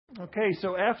Okay,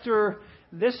 so after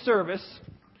this service,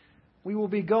 we will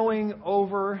be going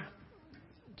over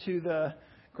to the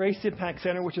Grace Impact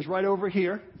Center, which is right over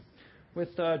here, with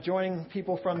joining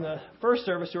people from the first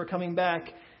service who are coming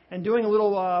back and doing a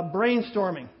little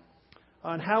brainstorming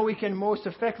on how we can most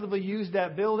effectively use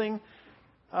that building.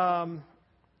 And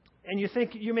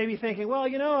you may be thinking, well,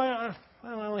 I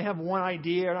only have one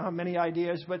idea. I don't have many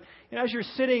ideas. But as you're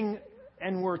sitting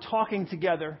and we're talking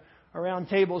together around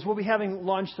tables, we'll be having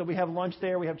lunch. So we have lunch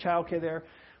there. We have childcare there.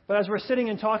 But as we're sitting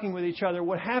and talking with each other,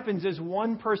 what happens is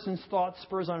one person's thought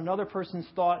spurs on another person's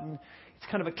thought, and it's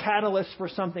kind of a catalyst for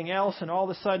something else. And all of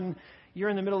a sudden, you're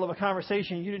in the middle of a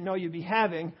conversation you didn't know you'd be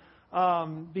having,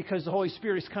 because the Holy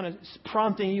Spirit is kind of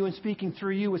prompting you and speaking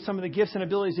through you with some of the gifts and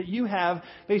abilities that you have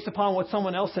based upon what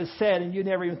someone else has said, and you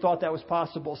never even thought that was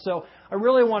possible. So I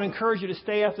really want to encourage you to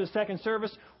stay after the second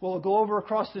service. We'll go over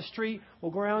across the street.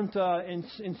 We'll go around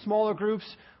in smaller groups.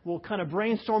 We'll kind of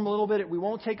brainstorm a little bit. We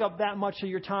won't take up that much of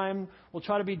your time. We'll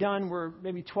try to be done. We're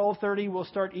maybe 12:30. We'll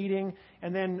start eating,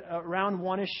 and then around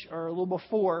 1-ish or a little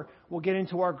before, we'll get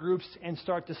into our groups and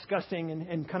start discussing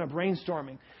and kind of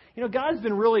brainstorming. God's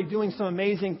been really doing some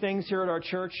amazing things here at our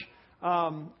church.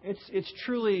 It's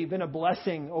truly been a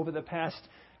blessing over the past,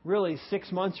 really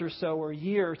 6 months or so, or a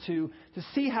year, to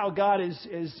see how God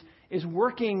is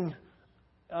working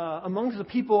amongst the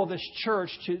people of this church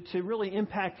to really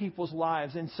impact people's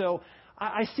lives. And so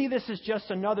I see this as just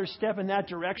another step in that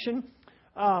direction.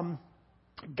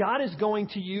 God is going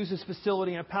to use this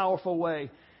facility in a powerful way.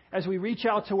 As we reach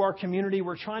out to our community,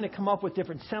 we're trying to come up with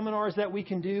different seminars that we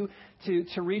can do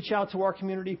to reach out to our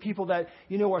community, people that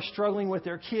are struggling with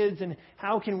their kids, and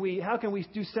how can we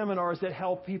do seminars that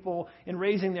help people in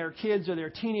raising their kids or their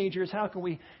teenagers? How can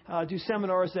we do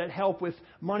seminars that help with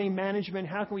money management?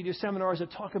 How can we do seminars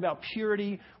that talk about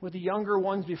purity with the younger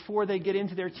ones before they get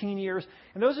into their teen years?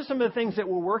 And those are some of the things that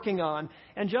we're working on.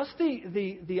 And just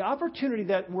the opportunity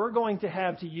that we're going to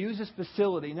have to use this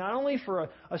facility, not only for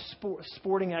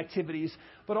sporting activities,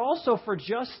 but also for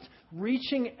just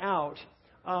reaching out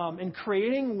and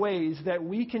creating ways that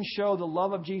we can show the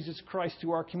love of Jesus Christ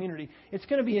to our community. It's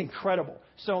going to be incredible.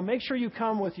 So make sure you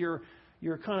come with your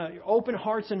kind of open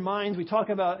hearts and minds. We talk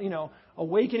about,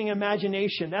 awakening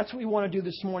imagination. That's what we want to do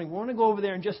this morning. We want to go over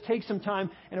there and just take some time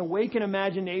and awaken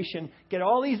imagination, get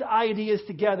all these ideas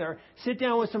together, sit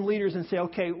down with some leaders and say,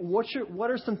 okay, what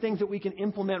are some things that we can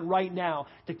implement right now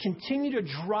to continue to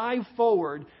drive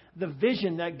forward the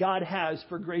vision that God has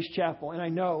for Grace Chapel? And I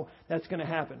know that's going to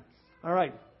happen. All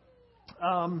right.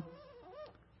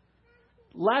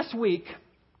 Last week,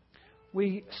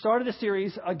 we started a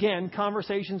series, again,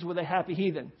 Conversations with a Happy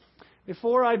Heathen.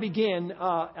 Before I begin,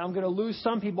 I'm going to lose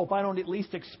some people if I don't at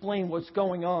least explain what's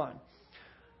going on.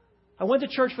 I went to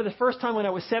church for the first time when I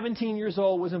was 17 years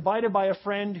old, was invited by a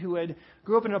friend who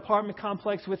grew up in an apartment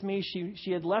complex with me.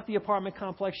 She had left the apartment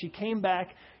complex. She came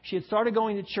back. She had started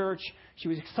going to church. She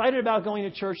was excited about going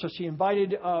to church, so she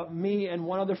invited me and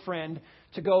one other friend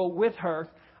to go with her.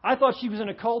 I thought she was in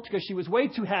a cult because she was way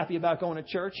too happy about going to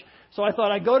church. So I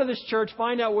thought I'd go to this church,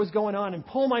 find out what was going on, and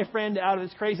pull my friend out of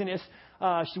this craziness.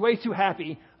 She's way too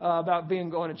happy about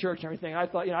going to church and everything. I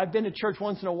thought, I've been to church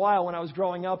once in a while when I was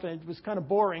growing up, and it was kind of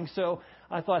boring. So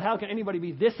I thought, how can anybody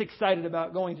be this excited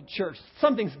about going to church?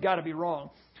 Something's got to be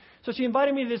wrong. So she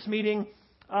invited me to this meeting.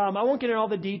 I won't get into all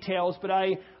the details, but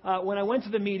when I went to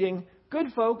the meeting,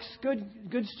 good folks,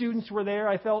 good students were there.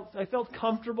 I felt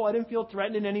comfortable. I didn't feel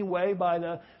threatened in any way by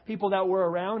the people that were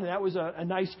around, and that was a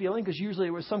nice feeling, because usually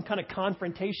there was some kind of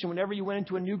confrontation whenever you went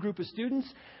into a new group of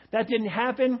students. That didn't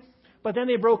happen. But then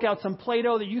they broke out some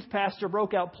Play-Doh. The youth pastor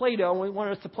broke out Play-Doh, and we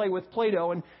wanted us to play with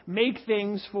Play-Doh and make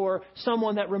things for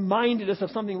someone that reminded us of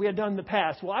something we had done in the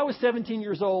past. Well, I was 17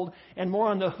 years old and more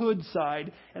on the hood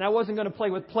side, and I wasn't going to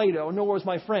play with Play-Doh, nor was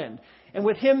my friend. And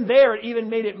with him there, it even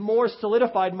made it more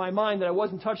solidified in my mind that I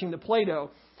wasn't touching the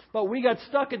Play-Doh. But we got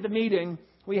stuck at the meeting.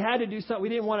 We had to do something. We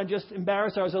didn't want to just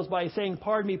embarrass ourselves by saying,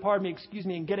 pardon me, excuse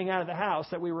me, and getting out of the house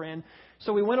that we were in.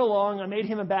 So we went along. I made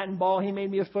him a bat and ball. He made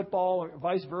me a football, or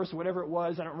vice versa, whatever it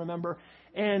was. I don't remember.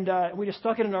 And we just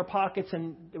stuck it in our pockets,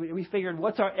 and we figured,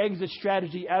 what's our exit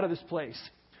strategy out of this place?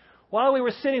 While we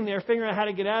were sitting there figuring out how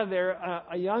to get out of there,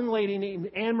 a young lady named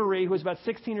Anne Marie, who was about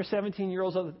 16 or 17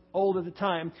 years old at the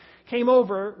time, came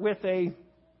over with a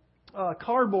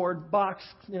cardboard box,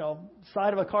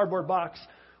 side of a cardboard box,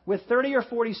 with 30 or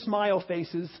 40 smile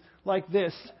faces like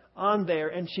this on there.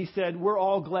 And she said, "We're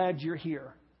all glad you're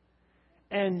here."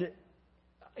 And,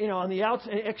 on the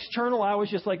external, I was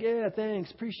just like, yeah,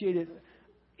 thanks, appreciate it.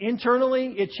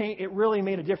 Internally, it really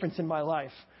made a difference in my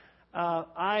life.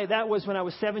 That was when I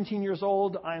was 17 years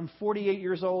old. I'm 48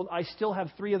 years old. I still have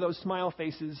 3 of those smile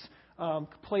faces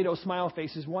Play-Doh smile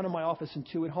faces, one in my office and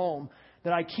two at home,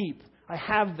 that I keep. I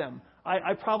have them.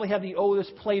 I probably have the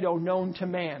oldest Play-Doh known to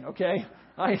man, okay?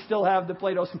 I still have the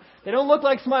Play-Doh. They don't look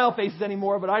like smile faces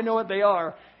anymore, but I know what they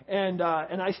are, and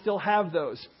I still have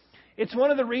those. It's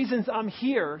one of the reasons I'm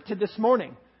here this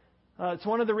morning. It's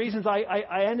one of the reasons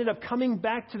I ended up coming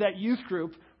back to that youth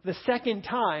group the second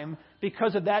time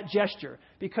because of that gesture,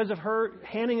 because of her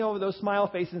handing over those smile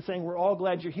faces and saying, we're all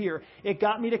glad you're here. It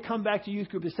got me to come back to youth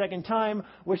group the second time,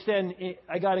 which then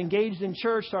I got engaged in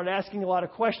church, started asking a lot of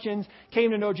questions,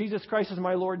 came to know Jesus Christ as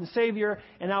my Lord and Savior,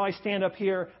 and now I stand up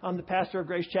here. I'm the pastor of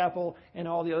Grace Chapel and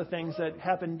all the other things that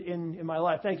happened in my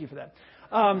life. Thank you for that.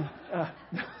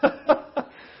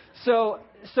 So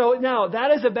now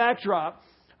that is a backdrop.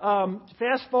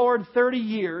 Fast forward 30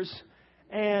 years,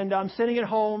 and I'm sitting at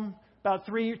home about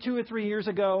 2 or 3 years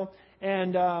ago,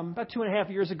 and about 2.5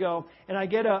 years ago, and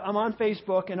I'm on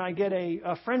Facebook, and I get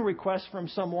a friend request from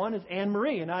someone. It's Anne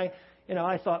Marie, and I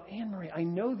thought, Anne Marie, I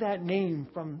know that name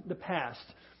from the past.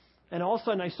 And all of a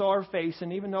sudden I saw her face,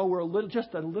 and even though we're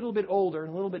just a little bit older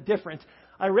and a little bit different,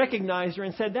 I recognized her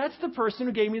and said, that's the person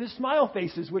who gave me the smile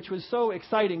faces, which was so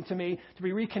exciting to me to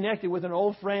be reconnected with an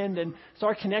old friend and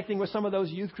start connecting with some of those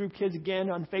youth group kids again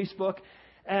on Facebook.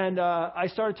 And I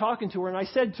started talking to her, and I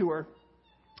said to her,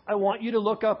 I want you to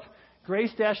look up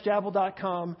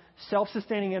grace-chapel.com,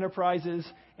 Self-Sustaining Enterprises,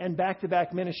 and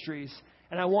Back-to-Back Ministries.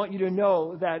 And I want you to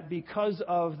know that because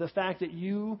of the fact that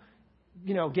you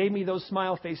gave me those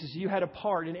smile faces, you had a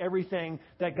part in everything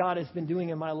that God has been doing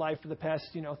in my life for the past,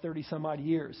 30 some odd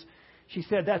years. She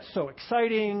said, that's so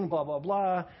exciting, blah, blah,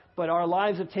 blah. But our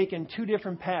lives have taken two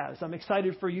different paths. I'm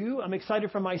excited for you. I'm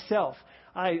excited for myself.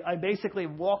 I basically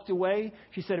walked away.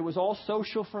 She said it was all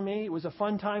social for me. It was a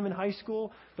fun time in high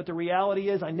school. But the reality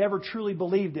is I never truly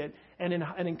believed it. And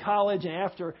in college and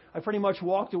after, I pretty much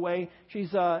walked away.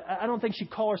 I don't think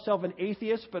she'd call herself an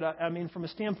atheist, but from a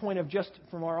standpoint of just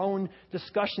from our own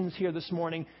discussions here this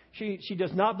morning, she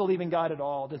does not believe in God at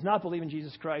all, does not believe in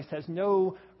Jesus Christ, has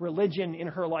no religion in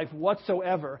her life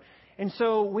whatsoever. And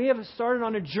so we have started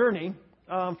on a journey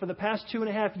for the past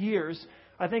 2.5 years.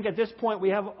 I think at this point we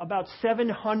have about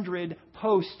 700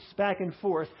 posts back and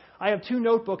forth. I have 2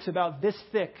 notebooks about this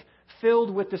thick,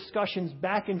 filled with discussions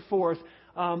back and forth,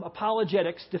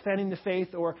 apologetics, defending the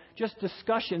faith, or just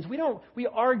discussions. We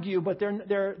argue, but they're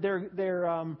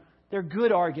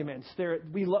good arguments.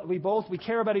 We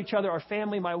care about each other. Our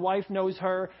family, my wife knows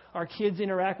her. Our kids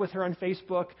interact with her on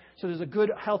Facebook. So there's a good,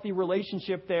 healthy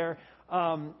relationship there.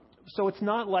 So it's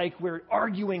not like we're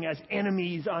arguing as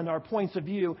enemies on our points of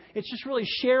view. It's just really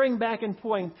sharing back and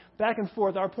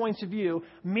forth our points of view,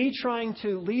 me trying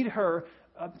to lead her,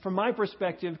 from my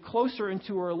perspective, closer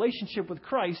into a relationship with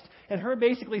Christ, and her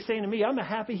basically saying to me, I'm a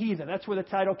happy heathen. That's where the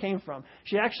title came from.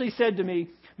 She actually said to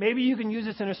me, maybe you can use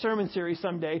this in a sermon series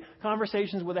someday,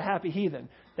 Conversations with a Happy Heathen.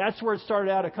 That's where it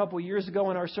started out a couple of years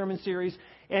ago in our sermon series.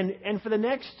 And for the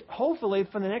next, hopefully,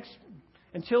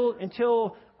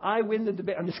 until I win the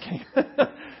debate. I'm just kidding.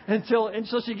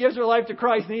 until she gives her life to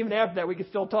Christ, and even after that, we can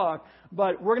still talk.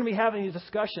 But we're going to be having these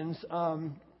discussions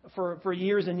for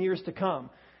years and years to come.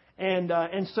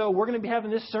 And so we're going to be having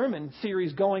this sermon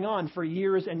series going on for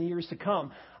years and years to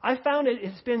come. I found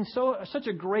it's been such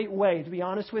a great way, to be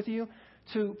honest with you,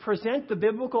 to present the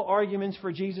biblical arguments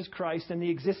for Jesus Christ and the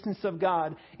existence of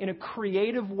God in a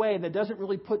creative way that doesn't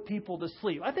really put people to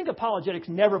sleep. I think apologetics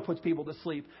never puts people to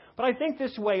sleep. But I think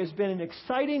this way has been an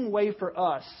exciting way for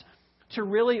us to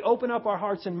really open up our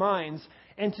hearts and minds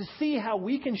and to see how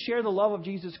we can share the love of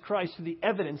Jesus Christ through the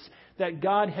evidence that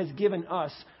God has given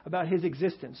us about His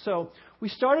existence. So we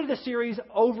started the series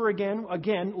over again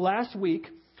last week.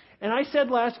 And I said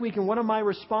last week in one of my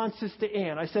responses to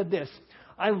Ann, I said this: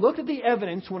 I looked at the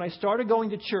evidence when I started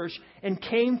going to church and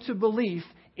came to belief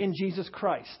in Jesus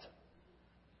Christ.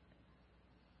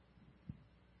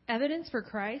 Evidence for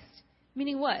Christ?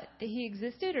 Meaning what? That He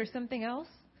existed or something else?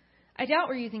 I doubt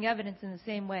we're using evidence in the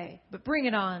same way, but bring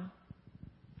it on.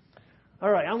 All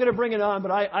right, I'm going to bring it on,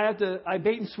 but I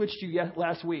bait and switched you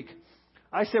last week.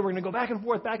 I said we're going to go back and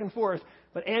forth,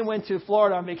 but Ann went to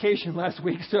Florida on vacation last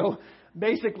week, so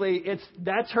basically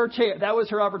that's her chance. That was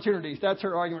her opportunity. That's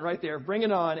her argument right there. Bring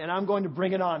it on, and I'm going to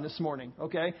bring it on this morning,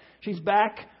 okay? She's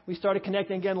back. We started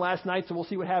connecting again last night, so we'll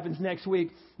see what happens next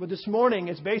week. But this morning,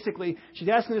 it's basically, she's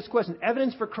asking this question,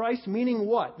 evidence for Christ, meaning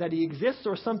what? That He exists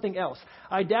or something else?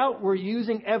 I doubt we're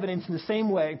using evidence in the same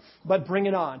way, but bring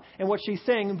it on. And what she's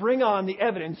saying, bring on the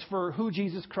evidence for who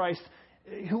Jesus Christ,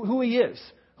 who He is,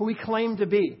 who He claimed to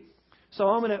be. So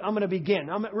I'm going to begin.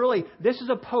 This is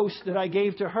a post that I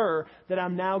gave to her that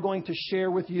I'm now going to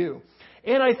share with you.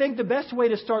 And I think the best way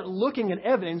to start looking at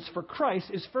evidence for Christ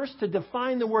is first to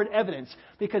define the word evidence,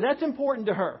 because that's important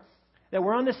to her, that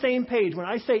we're on the same page. When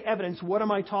I say evidence, what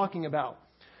am I talking about?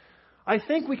 I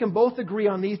think we can both agree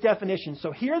on these definitions.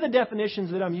 So here are the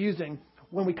definitions that I'm using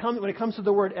when it comes to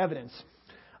the word evidence.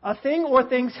 A thing or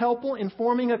things helpful in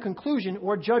forming a conclusion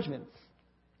or judgment.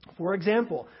 For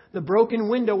example, the broken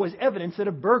window was evidence that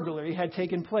a burglary had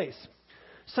taken place.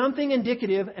 Something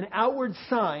indicative, an outward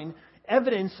sign,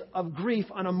 evidence of grief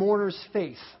on a mourner's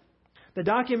face. The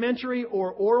documentary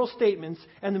or oral statements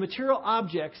and the material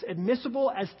objects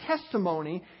admissible as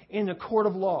testimony in the court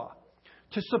of law.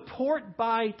 To support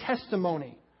by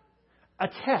testimony.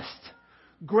 Attest.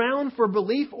 Ground for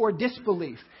belief or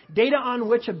disbelief. Data on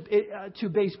which to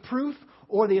base proof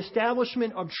or the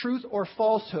establishment of truth or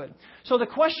falsehood. So the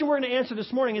question we're going to answer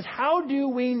this morning is, how do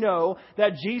we know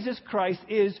that Jesus Christ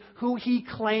is who He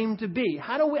claimed to be?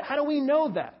 How do we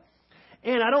know that?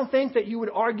 And I don't think that you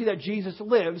would argue that Jesus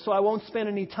lived, so I won't spend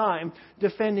any time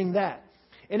defending that.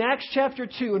 In Acts chapter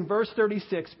 2 and verse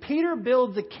 36, Peter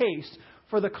builds a case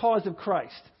for the cause of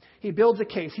Christ. He builds a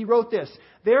case. He wrote this,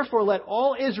 "Therefore let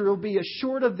all Israel be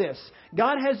assured of this.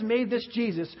 God has made this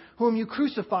Jesus, whom you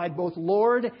crucified, both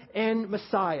Lord and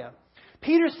Messiah."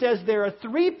 Peter says there are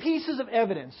three pieces of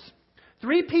evidence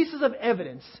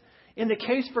in the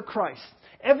case for Christ.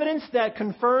 Evidence that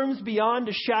confirms beyond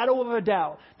a shadow of a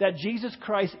doubt that Jesus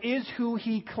Christ is who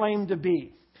He claimed to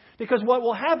be. Because what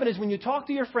will happen is when you talk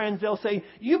to your friends, they'll say,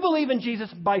 "You believe in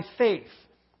Jesus by faith."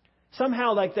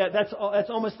 Somehow like that, that's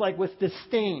almost like with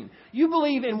disdain. You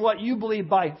believe in what you believe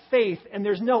by faith, and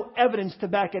there's no evidence to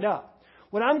back it up.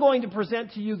 What I'm going to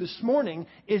present to you this morning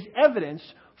is evidence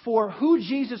for who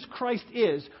Jesus Christ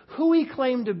is, who He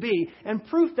claimed to be, and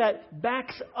proof that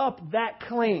backs up that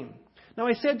claim. Now,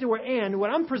 I said to her, Ann, what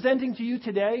I'm presenting to you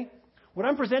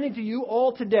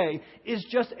all today, is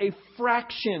just a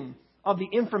fraction of the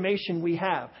information we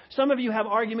have. Some of you have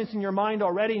arguments in your mind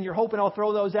already, and you're hoping I'll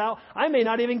throw those out. I may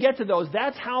not even get to those.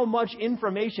 That's how much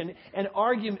information and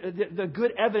argument, the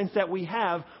good evidence that we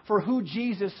have for who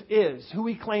Jesus is, who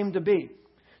He claimed to be.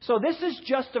 So this is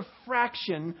just a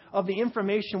fraction of the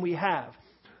information we have.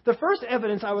 The first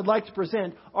evidence I would like to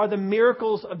present are the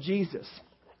miracles of Jesus.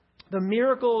 The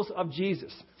miracles of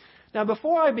Jesus. Now,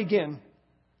 before I begin,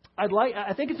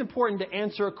 I think it's important to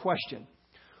answer a question.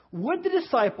 Would the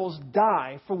disciples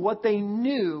die for what they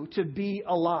knew to be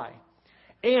a lie?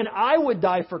 And I would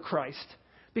die for Christ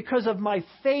because of my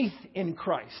faith in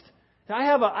Christ. Now, I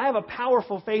have a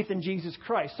powerful faith in Jesus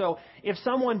Christ. So if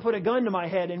someone put a gun to my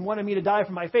head and wanted me to die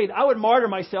for my faith, I would martyr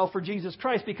myself for Jesus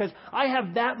Christ because I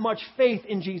have that much faith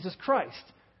in Jesus Christ.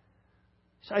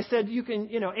 So I said, you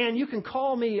can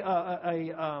call me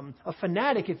a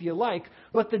fanatic if you like,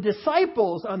 but the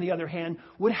disciples, on the other hand,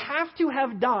 would have to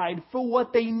have died for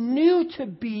what they knew to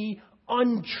be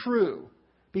untrue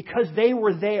because they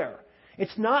were there.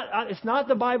 It's not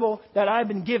the Bible that I've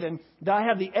been given, that I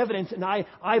have the evidence, and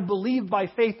I believe by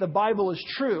faith the Bible is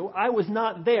true. I was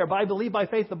not there, but I believe by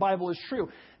faith the Bible is true.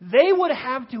 They would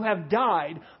have to have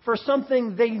died for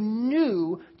something they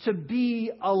knew to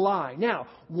be a lie. Now,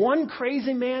 one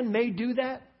crazy man may do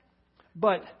that,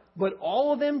 but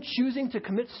all of them choosing to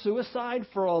commit suicide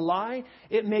for a lie,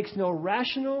 it makes no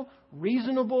rational,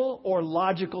 reasonable, or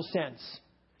logical sense.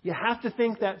 You have to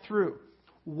think that through.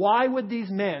 Why would these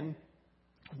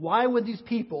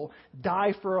people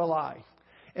die for a lie?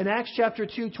 In Acts chapter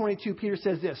 2:22, Peter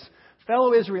says this,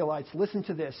 "Fellow Israelites, listen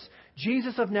to this.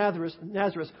 Jesus of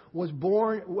Nazareth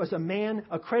was a man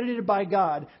accredited by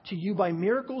God to you by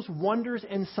miracles, wonders,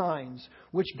 and signs,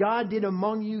 which God did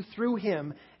among you through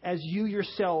Him, as you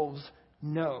yourselves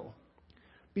know."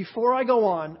 Before I go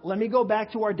on, let me go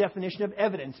back to our definition of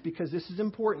evidence, because this is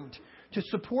important. To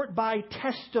support by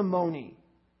testimony.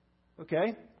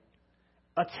 Okay?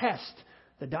 Attest.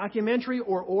 The documentary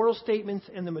or oral statements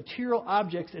and the material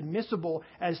objects admissible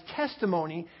as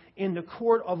testimony in the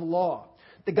court of law.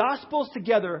 The Gospels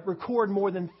together record more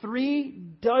than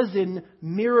 36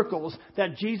 miracles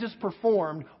that Jesus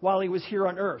performed while He was here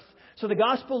on earth. So the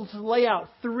Gospels lay out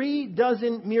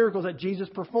 36 miracles that Jesus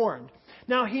performed.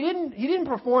 Now, He didn't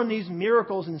perform these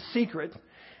miracles in secret.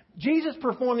 Jesus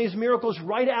performed these miracles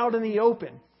right out in the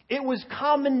open. It was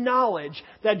common knowledge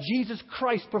that Jesus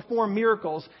Christ performed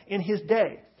miracles in His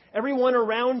day. Everyone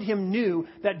around Him knew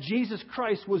that Jesus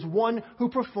Christ was one who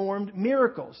performed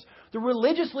miracles. The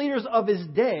religious leaders of His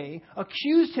day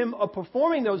accused Him of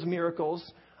performing those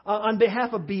miracles on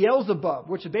behalf of Beelzebub,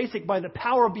 which is basically by the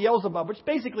power of Beelzebub, which is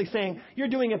basically saying you're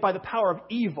doing it by the power of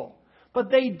evil.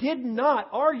 But they did not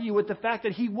argue with the fact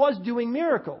that He was doing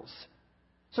miracles.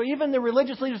 So even the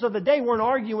religious leaders of the day weren't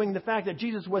arguing the fact that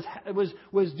Jesus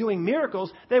was doing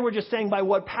miracles. They were just saying, by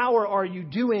what power are you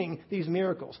doing these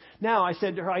miracles? Now, I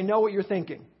said to her, I know what you're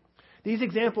thinking. These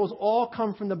examples all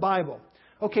come from the Bible.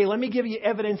 Okay, let me give you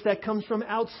evidence that comes from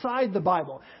outside the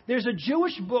Bible. There's a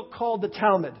Jewish book called the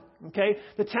Talmud. Okay,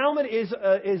 the Talmud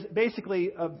is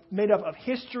basically made up of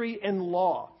history and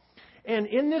law. And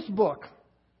in this book,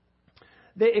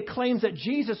 it claims that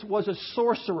Jesus was a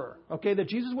sorcerer. Okay, that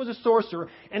Jesus was a sorcerer,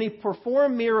 and he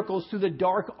performed miracles through the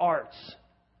dark arts.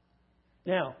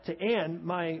 Now, to Anne,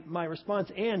 my response,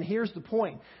 Anne, here's the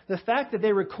point. The fact that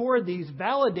they record these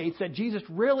validates that Jesus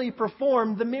really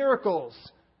performed the miracles.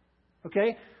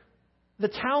 Okay? The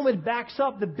Talmud backs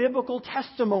up the biblical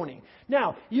testimony.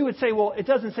 Now, you would say, well, it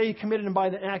doesn't say he committed them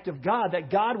by the act of God, that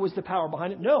God was the power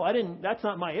behind it. No, I didn't. That's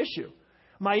not my issue.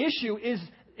 My issue is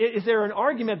there an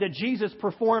argument that Jesus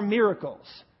performed miracles?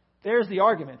 There's the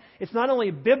argument. It's not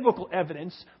only biblical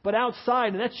evidence, but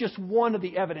outside, and that's just one of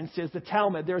the evidences, the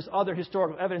Talmud. There's other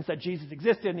historical evidence that Jesus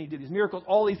existed and he did these miracles,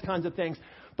 all these kinds of things.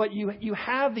 But you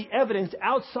have the evidence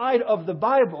outside of the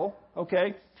Bible,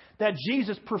 okay, that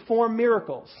Jesus performed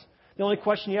miracles. The only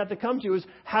question you have to come to is,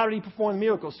 how did he perform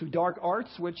miracles? Through dark arts,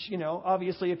 which,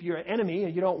 obviously if you're an enemy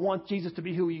and you don't want Jesus to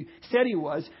be who he said he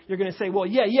was, you're going to say, well,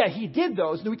 yeah, he did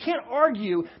those. We can't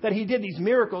argue that he did these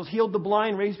miracles, healed the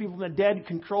blind, raised people from the dead,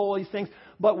 control all these things.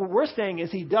 But what we're saying is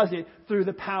he does it through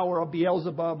the power of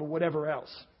Beelzebub or whatever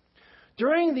else.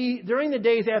 During the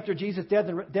days after Jesus'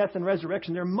 death and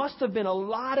resurrection, there must have been a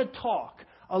lot of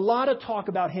talk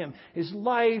about him, his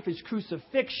life, his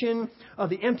crucifixion,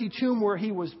 the empty tomb where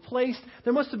he was placed.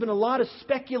 There must have been a lot of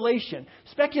speculation.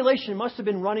 Speculation must have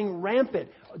been running rampant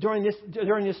during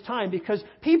this time because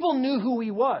people knew who he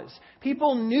was.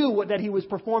 People knew that he was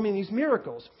performing these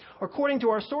miracles. According to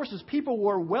our sources, people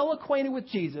were well acquainted with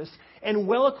Jesus and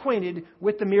well acquainted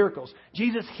with the miracles.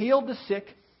 Jesus healed the sick.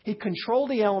 He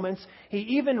controlled the elements. He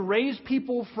even raised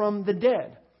people from the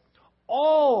dead.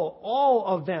 All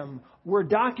of them were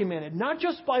documented, not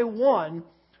just by one,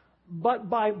 but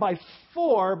by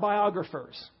 4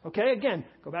 biographers. Okay, again,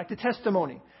 go back to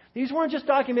testimony. These weren't just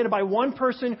documented by one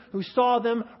person who saw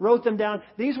them, wrote them down.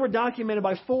 These were documented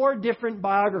by 4 different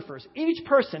biographers. Each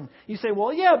person, you say,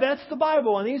 well, yeah, that's the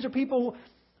Bible, and these are people.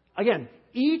 Again,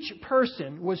 each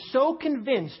person was so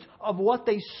convinced of what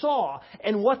they saw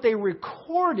and what they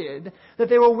recorded that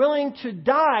they were willing to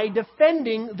die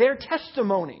defending their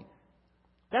testimony.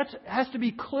 That has to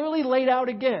be clearly laid out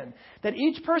again. That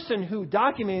each person who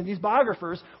documented these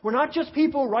biographers were not just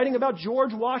people writing about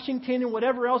George Washington and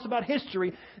whatever else about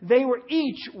history. They were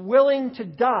each willing to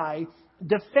die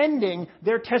defending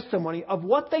their testimony of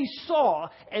what they saw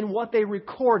and what they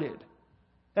recorded.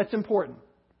 That's important.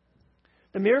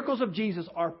 The miracles of Jesus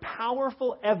are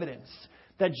powerful evidence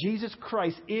that Jesus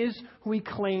Christ is who he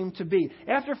claimed to be.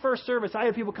 After first service, I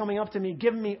had people coming up to me,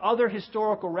 giving me other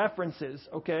historical references,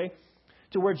 okay,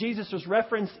 to where Jesus was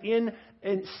referenced in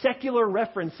secular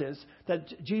references, that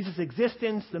Jesus'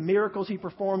 existence, the miracles he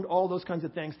performed, all those kinds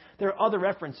of things. There are other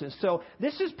references. So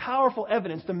this is powerful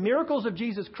evidence. The miracles of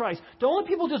Jesus Christ. Don't let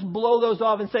people just blow those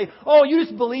off and say, oh, you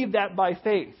just believe that by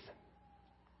faith.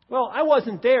 Well, I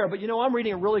wasn't there, but I'm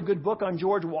reading a really good book on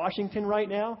George Washington right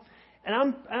now.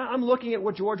 And I'm looking at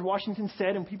what George Washington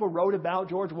said and people wrote about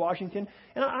George Washington.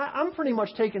 And I'm pretty much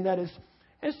taking that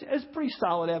as pretty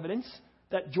solid evidence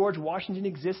that George Washington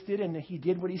existed and that he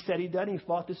did what he said he did. And he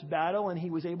fought this battle and he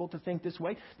was able to think this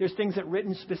way. There's things that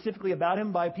written specifically about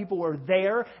him by people who were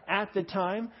there at the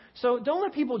time. So don't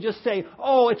let people just say,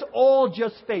 oh, it's all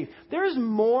just faith. There's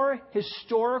more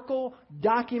historical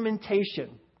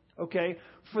documentation, okay,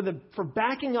 for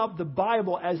backing up the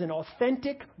Bible as an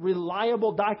authentic,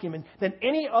 reliable document than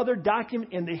any other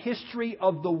document in the history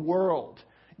of the world.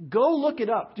 Go look it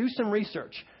up. Do some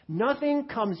research. Nothing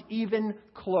comes even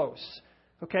close.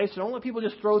 Okay, so don't let people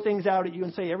just throw things out at you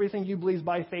and say everything you believe is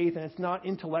by faith and it's not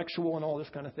intellectual and all this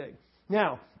kind of thing.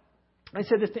 Now, I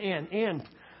said this to Anne. Anne,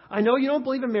 I know you don't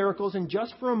believe in miracles, and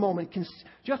just for a moment,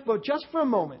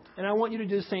 and I want you to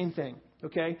do the same thing.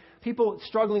 Okay, people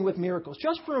struggling with miracles,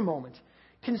 just for a moment,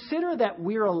 consider that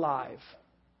we're alive.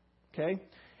 Okay,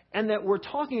 and that we're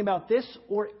talking about this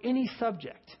or any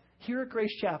subject here at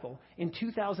Grace Chapel in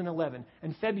 2011,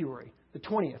 in February the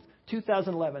 20th.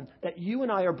 2011, that you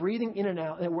and I are breathing in and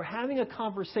out, and that we're having a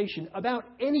conversation about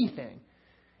anything.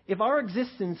 If our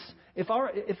existence,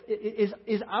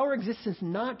 is our existence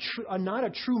not a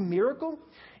true miracle?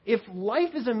 If life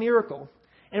is a miracle,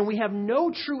 and we have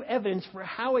no true evidence for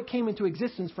how it came into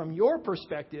existence from your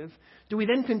perspective, do we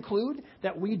then conclude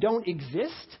that we don't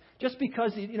exist just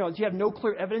because you have no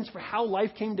clear evidence for how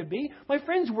life came to be? My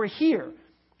friends, we're here.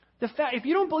 If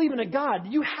you don't believe in a God,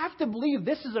 you have to believe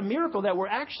this is a miracle, that we're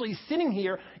actually sitting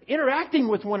here interacting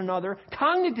with one another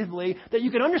cognitively, that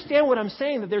you can understand what I'm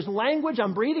saying, that there's language,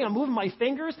 I'm breathing, I'm moving my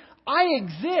fingers. I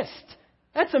exist.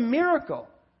 That's a miracle.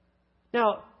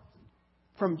 Now,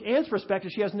 from Anne's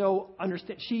perspective, she has no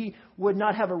understand. She would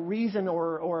not have a reason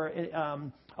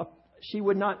she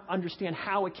would not understand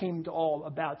how it came to all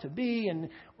about to be and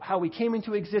how we came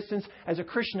into existence. As a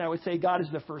Christian, I would say God is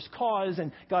the first cause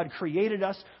and God created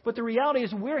us. But the reality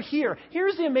is we're here.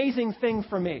 Here's the amazing thing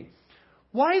for me.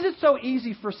 Why is it so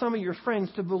easy for some of your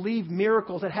friends to believe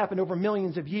miracles that happened over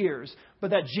millions of years, but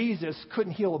that Jesus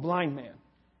couldn't heal a blind man?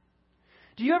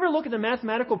 Do you ever look at the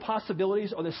mathematical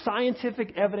possibilities or the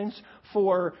scientific evidence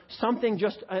for something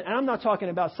and I'm not talking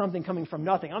about something coming from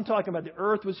nothing. I'm talking about the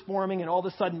earth was forming and all of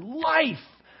a sudden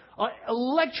life,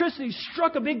 electricity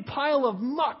struck a big pile of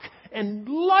muck and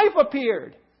life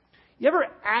appeared. You ever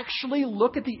actually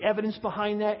look at the evidence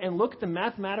behind that and look at the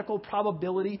mathematical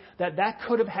probability that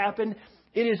could have happened?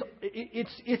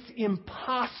 It's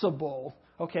impossible,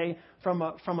 okay, from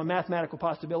a mathematical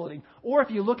possibility. Or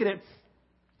if you look at it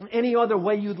any other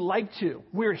way you'd like to.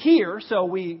 We're here, so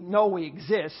we know we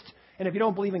exist. And if you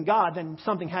don't believe in God, then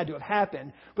something had to have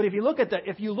happened. But if you look at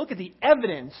the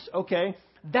evidence, okay,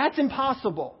 that's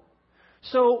impossible.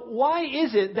 So why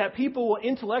is it that people will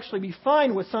intellectually be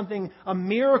fine with a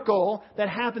miracle that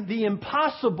happened, the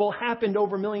impossible happened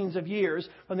over millions of years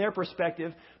from their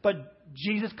perspective, but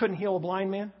Jesus couldn't heal a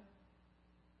blind man?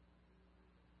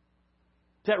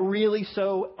 Is that really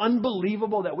so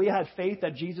unbelievable that we had faith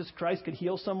that Jesus Christ could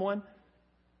heal someone?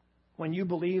 When you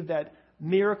believe that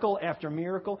miracle after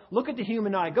miracle? Look at the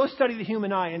human eye. Go study the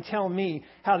human eye and tell me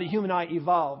how the human eye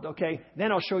evolved, okay?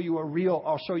 Then I'll show you a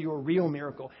real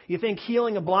miracle. You think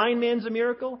healing a blind man's a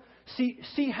miracle?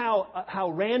 See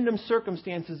how random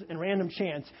circumstances and random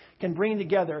chance can bring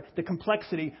together the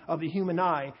complexity of the human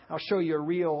eye. I'll show you a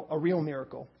real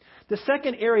miracle. The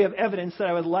second area of evidence that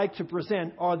I would like to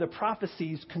present are the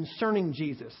prophecies concerning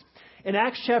Jesus. In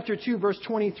Acts chapter 2, verse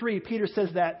 23, Peter says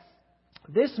that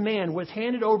this man was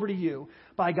handed over to you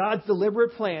by God's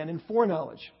deliberate plan and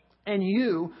foreknowledge, and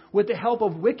you, with the help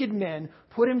of wicked men,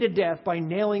 put him to death by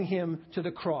nailing him to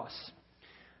the cross.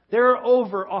 There are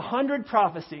over 100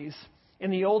 prophecies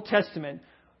in the Old Testament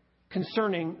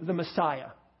concerning the Messiah,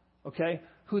 okay?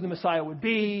 Who the Messiah would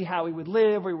be, how he would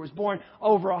live, where he was born.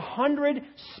 Over 100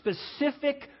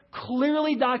 specific,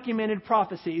 clearly documented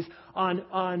prophecies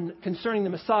on concerning the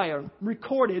Messiah,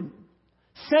 recorded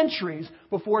centuries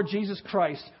before Jesus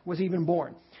Christ was even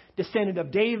born. Descendant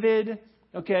of David,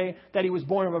 okay, that he was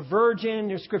born of a virgin.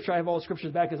 There's scripture, I have all the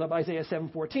scriptures back as up Isaiah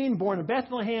 7:14, born in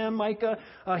Bethlehem, Micah.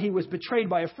 He was betrayed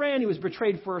by a friend. He was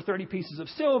betrayed for 30 pieces of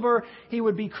silver. He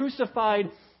would be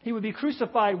crucified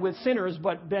with sinners,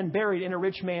 but been buried in a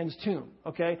rich man's tomb.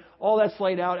 Okay? All that's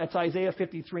laid out. That's Isaiah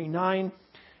 53:9.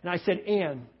 And I said,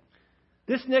 Anne,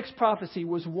 this next prophecy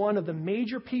was one of the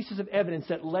major pieces of evidence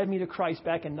that led me to Christ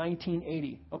back in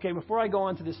 1980. Okay, before I go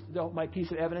on to my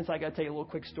piece of evidence, I got to tell you a little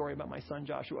quick story about my son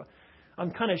Joshua. I'm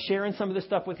kind of sharing some of this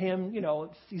stuff with him. You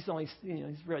know, he's only,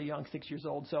 he's really young, 6 years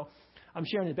old. So I'm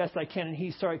sharing the best I can.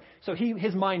 And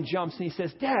his mind jumps and he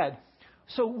says, Dad,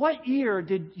 so what year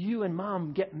did you and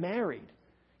Mom get married?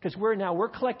 Because we're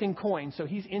collecting coins. So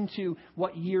he's into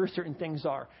what year certain things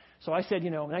are. So I said,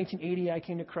 1980 I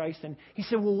came to Christ. And he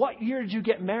said, well, what year did you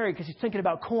get married? Because he's thinking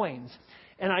about coins.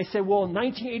 And I said, well,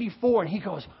 1984. And he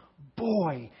goes,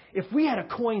 boy, if we had a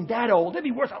coin that old, it'd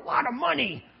be worth a lot of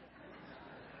money.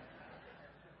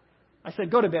 I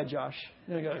said, go to bed, Josh.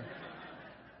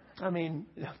 I mean,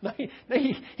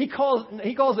 he calls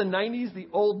the 90s the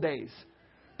old days.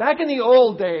 Back in the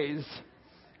old days,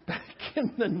 back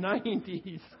in the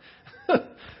 90s. I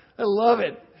love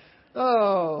it.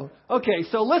 Oh, okay.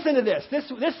 So listen to this. This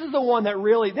is the one that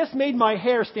this made my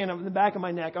hair stand up in the back of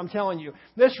my neck. I'm telling you,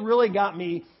 this really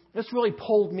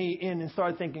pulled me in and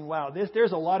started thinking, wow,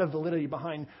 there's a lot of validity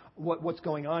behind what's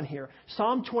going on here.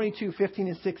 Psalm 22:15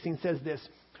 and 16 says this.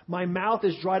 My mouth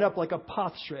is dried up like a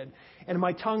potsherd, and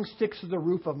my tongue sticks to the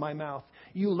roof of my mouth.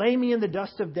 You lay me in the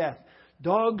dust of death.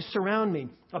 Dogs surround me.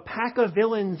 A pack of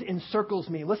villains encircles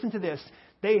me. Listen to this.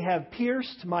 They have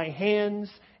pierced my hands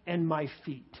and my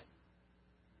feet.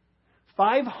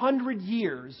 500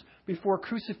 years before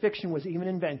crucifixion was even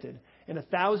invented, and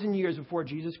 1,000 years before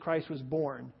Jesus Christ was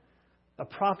born, a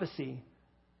prophecy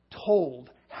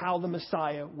told how the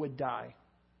Messiah would die.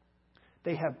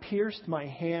 They have pierced my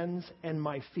hands and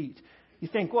my feet. You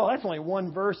think, well, that's only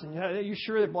one verse, and are you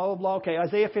sure that blah, blah, blah? Okay,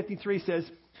 Isaiah 53 says,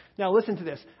 now listen to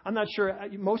this. I'm not sure,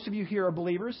 most of you here are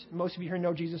believers. Most of you here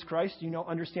know Jesus Christ. You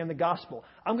understand the gospel.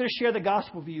 I'm going to share the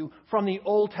gospel with you from the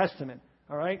Old Testament,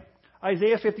 all right?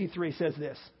 Isaiah 53 says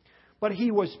this, "But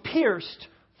he was pierced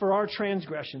for our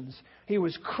transgressions. He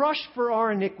was crushed for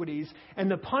our iniquities, and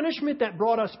the punishment that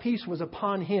brought us peace was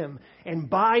upon him. And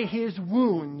by his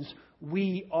wounds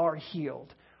we are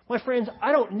healed." My friends,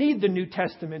 I don't need the New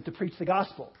Testament to preach the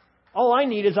gospel. All I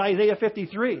need is Isaiah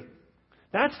 53.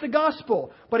 That's the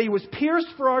gospel. "But he was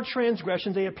pierced for our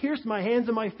transgressions. They have pierced my hands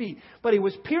and my feet. But he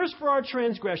was pierced for our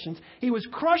transgressions. He was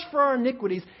crushed for our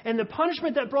iniquities. And the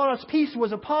punishment that brought us peace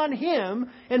was upon him.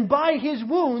 And by his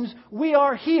wounds we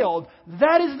are healed."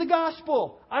 That is the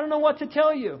gospel. I don't know what to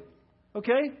tell you.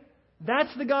 Okay?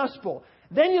 That's the gospel.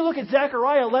 Then you look at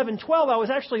Zechariah 11:12. I was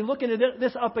actually looking at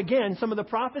this up again, some of the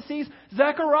prophecies.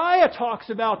 Zechariah talks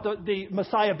about the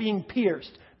Messiah being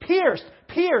pierced. Pierced,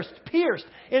 pierced, pierced.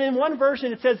 And in one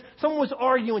version it says, someone was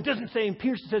arguing, it doesn't say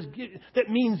pierced, it says that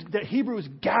means that Hebrew is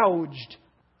gouged.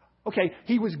 Okay,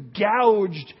 he was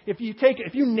gouged. If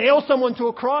you nail someone to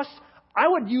a cross, I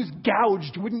would use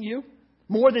gouged, wouldn't you?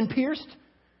 More than pierced?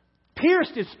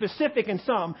 Pierced is specific in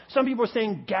some. Some people are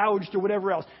saying gouged or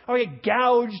whatever else. Okay,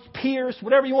 gouged, pierced,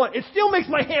 whatever you want. It still makes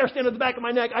my hair stand on the back of my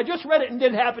neck. I just read it and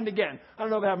it happened again. I don't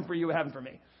know if it happened for you, it happened for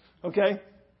me. Okay?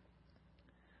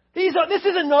 This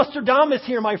isn't Nostradamus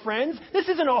here, my friends. This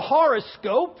isn't a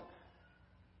horoscope.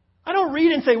 I don't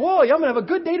read and say, whoa, I'm going to have a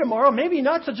good day tomorrow. Maybe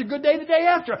not such a good day the day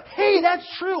after. Hey, that's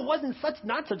true. It wasn't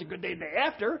not such a good day the day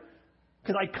after.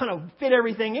 Because I kind of fit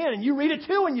everything in. And you read it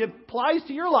too and it applies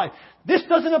to your life. This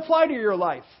doesn't apply to your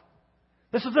life.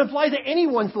 This doesn't apply to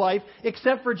anyone's life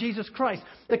except for Jesus Christ.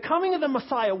 The coming of the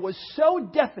Messiah was so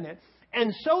definite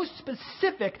and so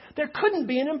specific, there couldn't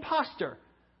be an imposter.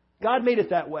 God made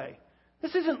it that way.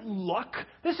 This isn't luck.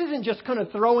 This isn't just kind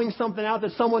of throwing something out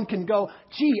that someone can go,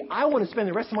 gee, I want to spend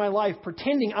the rest of my life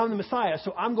pretending I'm the Messiah,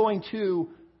 so I'm going to,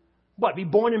 be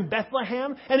born in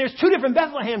Bethlehem? And there's two different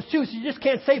Bethlehems too, so you just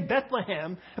can't say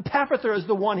Bethlehem. Epaphrathah is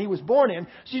the one he was born in,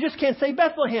 so you just can't say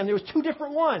Bethlehem. There was two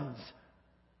different ones.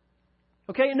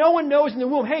 Okay, no one knows in the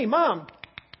womb, hey, Mom,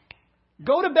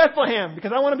 go to Bethlehem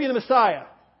because I want to be the Messiah.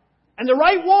 And the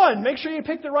right one, make sure you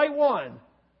pick the right one.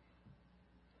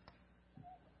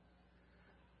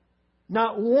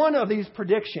 Not one of these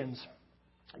predictions,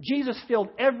 Jesus filled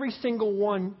every single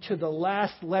one to the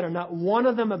last letter. Not one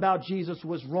of them about Jesus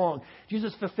was wrong.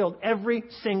 Jesus fulfilled every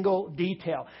single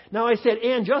detail. Now I said,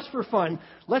 and just for fun,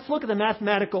 let's look at the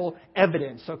mathematical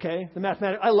evidence, okay?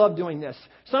 I love doing this.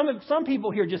 Some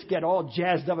people here just get all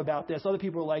jazzed up about this. Other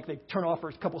people are like, they turn off for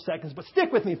a couple seconds, but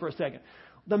stick with me for a second.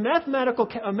 A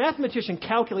mathematician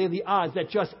calculated the odds that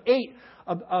just eight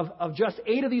of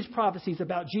these prophecies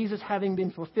about Jesus having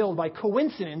been fulfilled by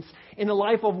coincidence in the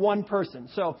life of one person.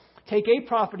 So take 8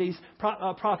 prophecies,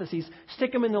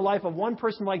 stick them in the life of one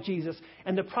person like Jesus,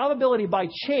 and the probability by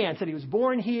chance that he was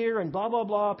born here and blah, blah,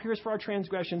 blah, pierced for our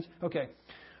transgressions. Okay.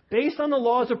 Based on the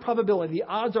laws of probability, the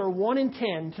odds are 1 in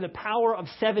 10 to the power of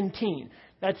 17.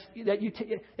 That's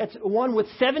 1 with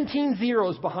 17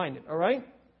 zeros behind it, all right?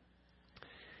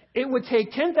 It would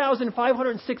take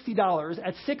 $10,560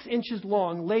 at 6 inches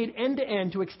long, laid end to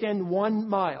end, to extend 1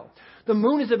 mile. The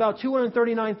moon is about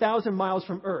 239,000 miles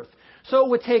from Earth. So it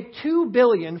would take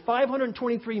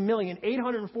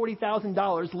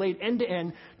 $2,523,840,000 laid end to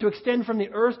end to extend from the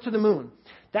Earth to the moon.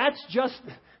 That's just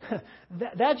a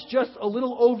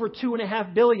little over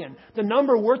 $2.5 billion. The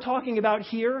number we're talking about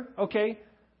here, okay,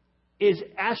 is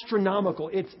astronomical.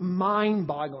 It's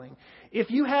mind-boggling. If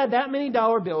you had that many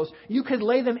dollar bills, you could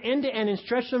lay them end to end and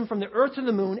stretch them from the Earth to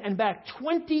the moon and back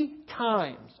 20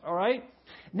 times. All right?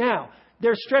 Now,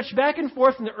 they're stretched back and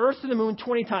forth from the Earth to the moon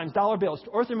 20 times. Dollar bills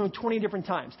to Earth to the moon 20 different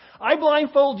times. I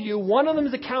blindfold you. One of them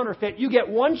is a counterfeit. You get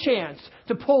one chance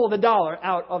to pull the dollar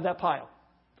out of that pile.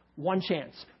 One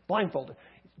chance. Blindfolded.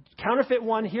 Counterfeit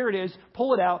one. Here it is.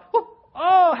 Pull it out. Whoop.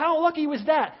 Oh, how lucky was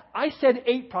that? I said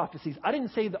 8 prophecies. I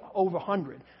didn't say over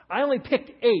 100. I only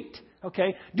picked 8.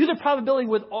 Okay? Do the probability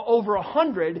with over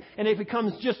 100 and it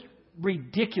becomes just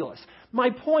ridiculous. My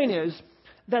point is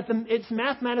that it's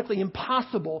mathematically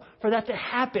impossible for that to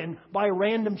happen by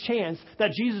random chance,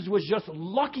 that Jesus was just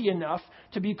lucky enough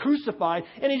to be crucified.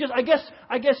 And I guess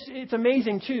it's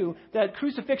amazing too that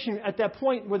crucifixion at that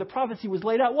point where the prophecy was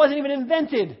laid out wasn't even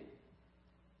invented.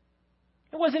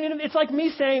 It's like me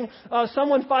saying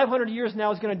someone 500 years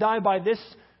now is going to die by this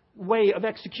way of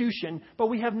execution, but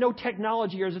we have no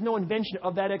technology or there's no invention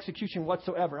of that execution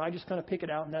whatsoever. I just kind of pick it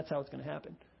out and that's how it's going to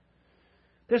happen.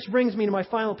 This brings me to my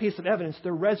final piece of evidence,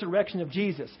 the resurrection of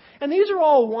Jesus. And these are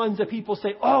all ones that people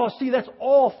say, oh, see, that's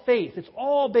all faith. It's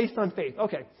all based on faith.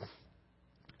 Okay.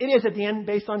 It is at the end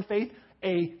based on faith,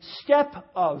 a step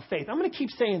of faith. I'm going to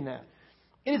keep saying that.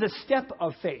 It is a step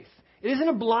of faith. It isn't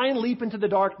a blind leap into the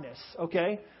darkness,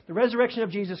 okay? The resurrection of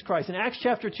Jesus Christ. In Acts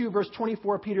chapter 2, verse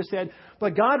 24, Peter said,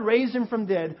 "But God raised him from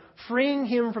dead, freeing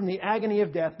him from the agony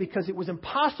of death, because it was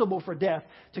impossible for death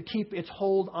to keep its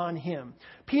hold on him."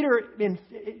 Peter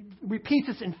repeats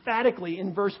this emphatically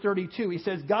in verse 32. He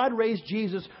says, God raised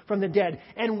Jesus from the dead,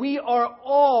 and we are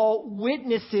all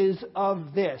witnesses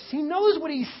of this. He knows what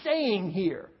he's saying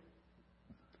here.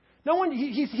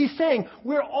 He's saying,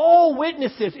 we're all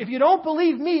witnesses. If you don't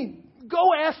believe me,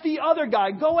 go ask the other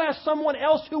guy. Go ask someone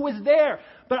else who was there.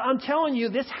 But I'm telling you,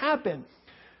 this happened.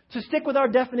 To stick with our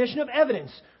definition of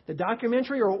evidence, the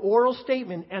documentary or oral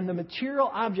statement and the material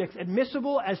objects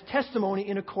admissible as testimony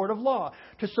in a court of law.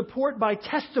 To support by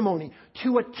testimony,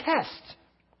 to attest.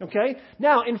 Okay?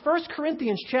 Now, in 1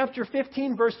 Corinthians chapter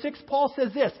 15, verse 6, Paul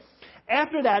says this.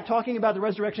 After that, talking about the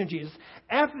resurrection of Jesus,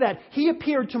 after that, he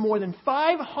appeared to more than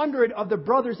 500 of the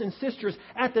brothers and sisters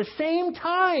at the same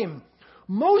time,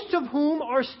 most of whom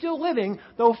are still living,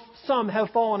 though some have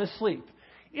fallen asleep.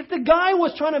 If the guy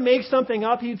was trying to make something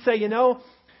up, he'd say,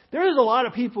 there's a lot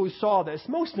of people who saw this.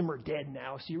 Most of them are dead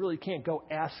now, so you really can't go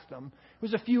ask them.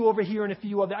 There's a few over here and a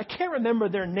few over there. I can't remember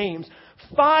their names.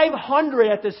 500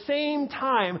 at the same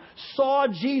time saw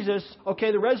Jesus,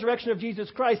 the resurrection of Jesus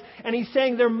Christ. And he's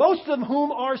saying most of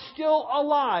whom are still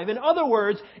alive. In other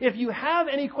words, if you have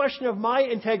any question of my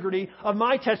integrity, of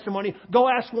my testimony, go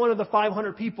ask one of the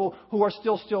 500 people who are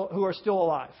still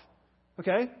alive.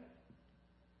 Okay?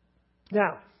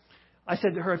 Now, I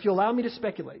said to her, if you allow me to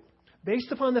speculate,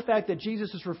 based upon the fact that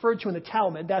Jesus is referred to in the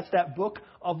Talmud, that's that book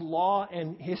of law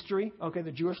and history,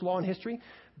 the Jewish law and history,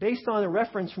 based on a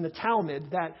reference from the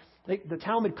Talmud that the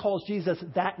Talmud calls Jesus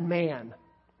that man,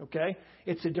 okay?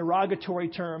 It's a derogatory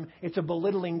term. It's a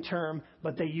belittling term,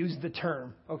 but they use the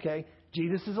term, okay?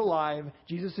 Jesus is alive.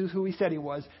 Jesus is who he said he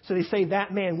was. So they say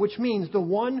that man, which means the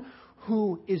one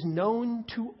who is known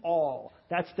to all.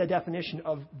 That's the definition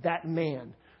of that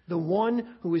man. The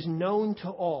one who is known to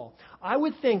all. I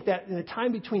would think that in the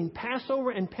time between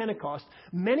Passover and Pentecost,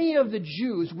 many of the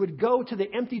Jews would go to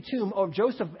the empty tomb of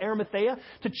Joseph of Arimathea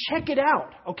to check it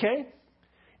out, okay?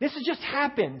 This has just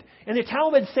happened. And the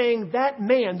Talmud saying that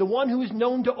man, the one who is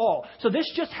known to all. So this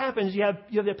just happens. You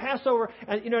have the Passover,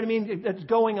 that's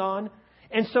going on.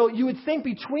 And so you would think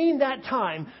between that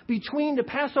time, between the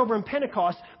Passover and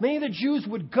Pentecost, many of the Jews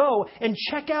would go and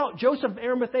check out Joseph of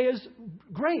Arimathea's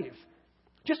grave.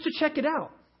 Just to check it out.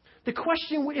 The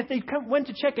question, if they went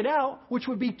to check it out, which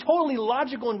would be totally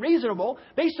logical and reasonable,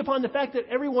 based upon the fact that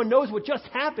everyone knows what just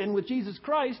happened with Jesus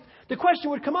Christ, the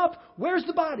question would come up, where's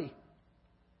the body?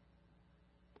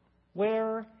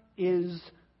 Where is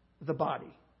the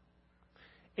body?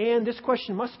 And this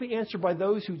question must be answered by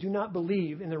those who do not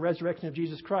believe in the resurrection of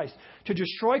Jesus Christ. To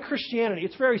destroy Christianity,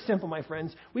 it's very simple, my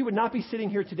friends. We would not be sitting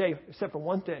here today except for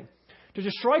one thing. To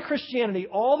destroy Christianity,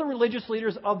 all the religious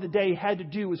leaders of the day had to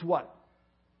do was what?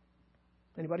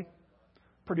 Anybody?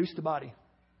 Produce the body.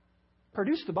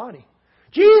 Produce the body.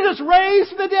 Jesus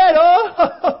raised the dead.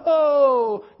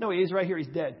 Oh! No, he is right here. He's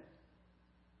dead.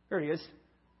 There he is.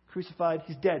 Crucified.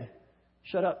 He's dead.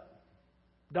 Shut up.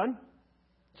 Done?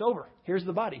 It's over. Here's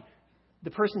the body.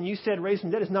 The person you said raised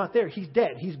from the dead is not there. He's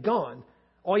dead. He's gone.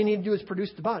 All you need to do is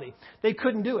produce the body. They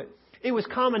couldn't do it. It was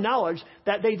common knowledge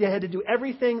that they had to do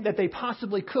everything that they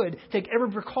possibly could, take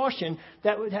every precaution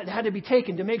that had to be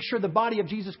taken to make sure the body of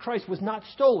Jesus Christ was not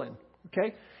stolen.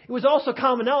 Okay? It was also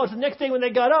common knowledge the next day when they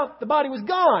got up, the body was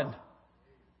gone.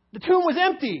 The tomb was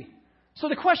empty. So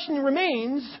the question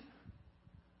remains,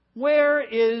 where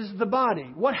is the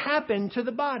body? What happened to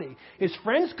the body? His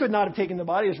friends could not have taken the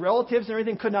body. His relatives and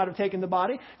everything could not have taken the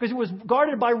body because it was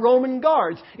guarded by Roman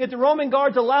guards. If the Roman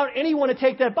guards allowed anyone to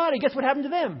take that body, guess what happened to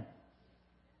them?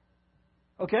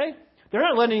 Okay? They're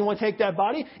not letting anyone take that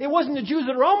body. It wasn't the Jews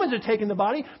or the Romans that had taken the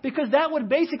body because that would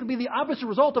basically be the opposite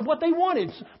result of what they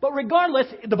wanted. But regardless,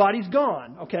 the body's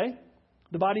gone. Okay?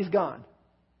 The body's gone.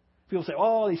 People say,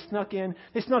 oh, they snuck in.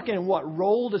 They snuck in and what?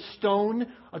 Rolled a stone,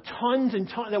 tons and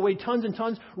tons, that weighed tons and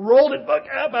tons, rolled it back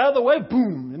up out of the way,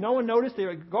 boom. And no one noticed.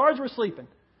 The guards were sleeping.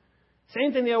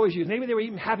 Same thing they always use. Maybe they were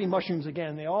eating happy mushrooms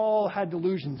again. They all had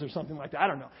delusions or something like that. I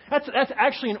don't know. That's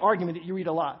actually an argument that you read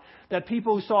a lot. That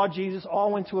people who saw Jesus all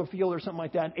went to a field or something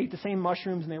like that and ate the same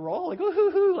mushrooms and they were all like, ooh,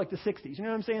 hoo, hoo, like the 60s. You know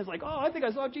what I'm saying? It's like, oh, I think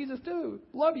I saw Jesus too.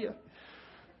 Love you.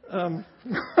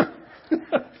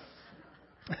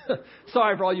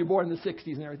 Sorry for all you born in the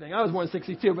 60s and everything. I was born in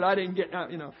 62, but I didn't get,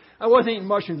 I wasn't eating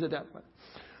mushrooms at that point.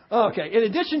 Okay. In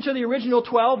addition to the original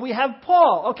 12, we have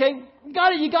Paul. Okay. You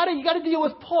got to deal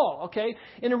with Paul. Okay.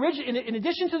 In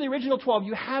addition to the original 12,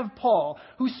 you have Paul,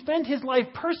 who spent his life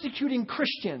persecuting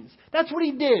Christians. That's what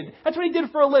he did. That's what he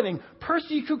did for a living.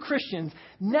 Persecute Christians.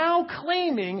 Now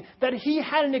claiming that he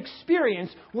had an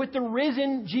experience with the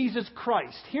risen Jesus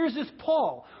Christ. Here's this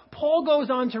Paul. Paul goes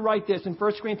on to write this in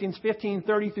 1 Corinthians 15,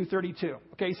 30 through 32.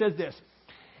 Okay. He says this.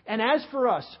 And as for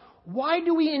us, why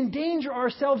do we endanger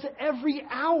ourselves every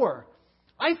hour?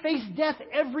 I face death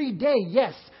every day,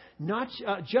 yes, not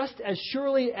just as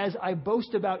surely as I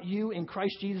boast about you in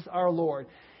Christ Jesus our Lord.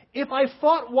 If I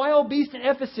fought wild beasts in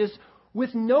Ephesus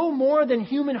with no more than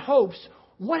human hopes,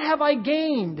 what have I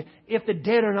gained if the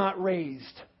dead are not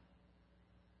raised?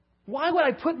 Why would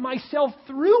I put myself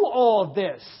through all of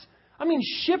this? I mean,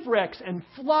 shipwrecks and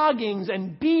floggings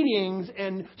and beatings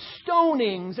and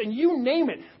stonings and you name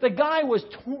it. The guy was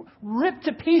ripped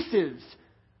to pieces.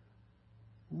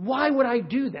 Why would I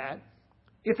do that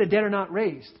if the dead are not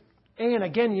raised? And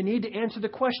again, you need to answer the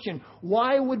question,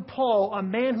 why would Paul, a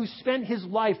man who spent his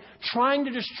life trying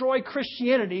to destroy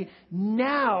Christianity,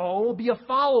 now be a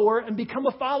follower and become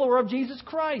a follower of Jesus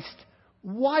Christ?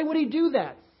 Why would he do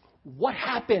that? What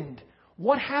happened?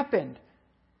 What happened?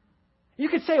 You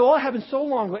could say, oh, it happened so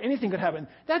long ago, anything could happen.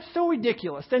 That's so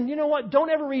ridiculous. Then you know what? Don't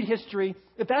ever read history.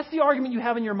 If that's the argument you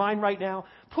have in your mind right now,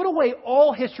 put away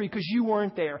all history because you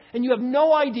weren't there. And you have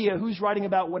no idea who's writing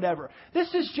about whatever.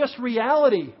 This is just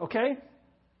reality, okay?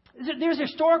 There's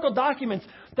historical documents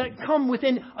that come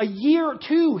within a year,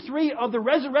 2, 3 of the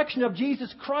resurrection of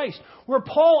Jesus Christ, where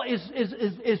Paul is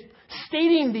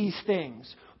stating these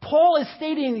things. Paul is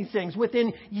stating these things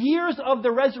within years of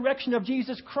the resurrection of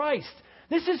Jesus Christ.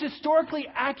 This is historically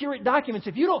accurate documents.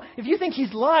 If you think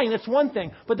he's lying, that's one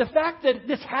thing. But the fact that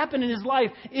this happened in his life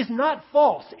is not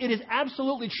false. It is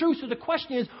absolutely true. So the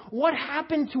question is, what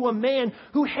happened to a man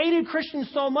who hated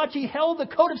Christians so much he held the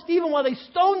coat of Stephen while they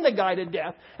stoned the guy to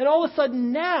death, and all of a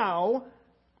sudden now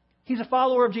he's a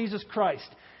follower of Jesus Christ?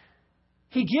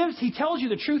 He tells you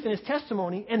the truth in his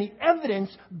testimony, and the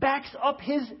evidence backs up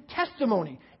his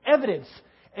testimony. Evidence.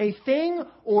 A thing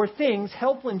or things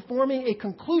helpful in forming a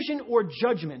conclusion or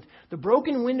judgment. The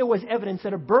broken window was evidence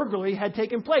that a burglary had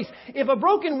taken place. If a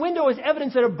broken window is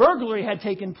evidence that a burglary had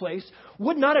taken place,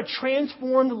 would not a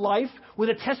transformed life with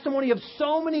a testimony of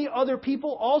so many other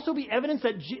people also be evidence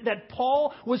that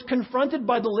Paul was confronted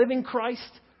by the living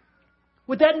Christ?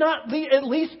 Would that not at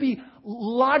least be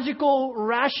logical,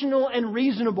 rational, and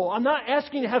reasonable? I'm not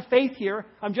asking you to have faith here.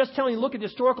 I'm just telling you, look at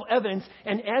historical evidence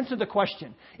and answer the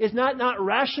question. Is not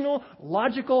rational,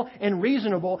 logical, and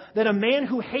reasonable that a man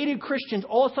who hated Christians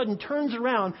all of a sudden turns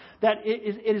around that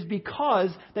it is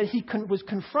because that he was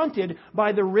confronted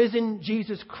by the risen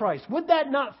Jesus Christ? Would that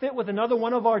not fit with another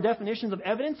one of our definitions of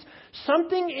evidence?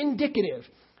 Something indicative,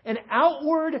 an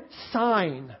outward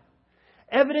sign.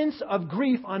 Evidence of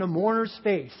grief on a mourner's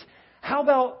face. How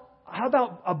about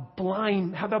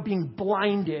being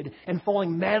blinded and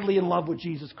falling madly in love with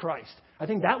Jesus Christ? I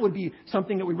think that would be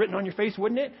something that would be written on your face,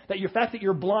 wouldn't it? That your fact that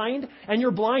you're blind and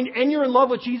you're in love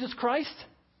with Jesus Christ.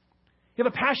 You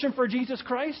have a passion for Jesus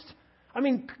Christ. I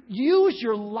mean, use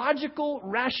your logical,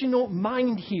 rational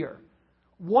mind here.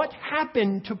 What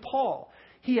happened to Paul?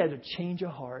 He had a change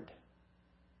of heart.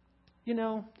 You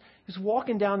know, he was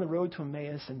walking down the road to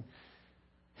Emmaus and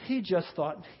he just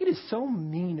thought, it is so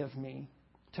mean of me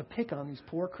to pick on these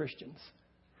poor Christians.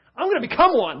 I'm going to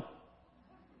become one.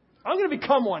 I'm going to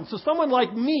become one. So someone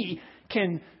like me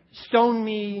can stone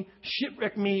me,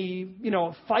 shipwreck me,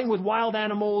 fight with wild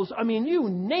animals. I mean, you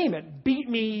name it. Beat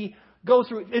me,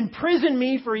 imprison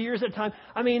me for years at a time.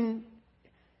 I mean,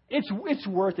 it's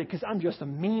worth it because I'm just a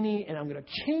meanie and I'm going to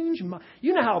change my...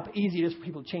 You know how easy it is for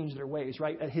people to change their ways,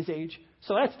 right, at his age?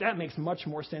 So that makes much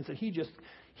more sense that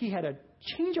he had a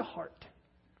change of heart.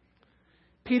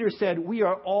 Peter said, we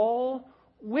are all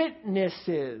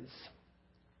witnesses.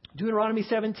 Deuteronomy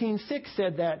 17:6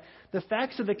 said that the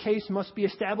facts of the case must be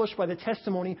established by the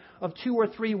testimony of 2 or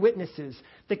 3 witnesses.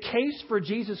 The case for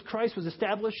Jesus Christ was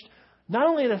established not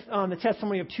only on the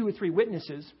testimony of 2 or 3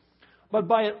 witnesses, but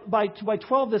by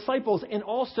 12 disciples and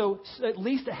also at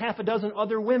least a half a dozen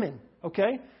other women.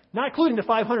 Okay? Not including the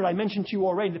 500 I mentioned to you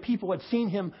already, the people who had seen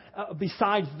him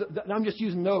besides, I'm just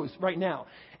using those right now.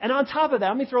 And on top of that,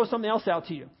 let me throw something else out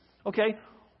to you. Okay?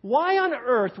 Why on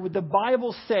earth would the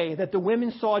Bible say that the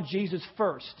women saw Jesus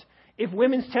first if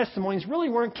women's testimonies really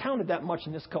weren't counted that much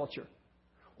in this culture?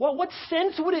 Well, what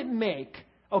sense would it make,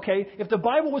 okay, if the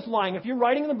Bible was lying, if you're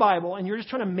writing the Bible and you're just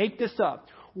trying to make this up?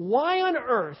 Why on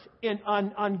earth,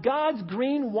 on God's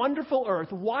green, wonderful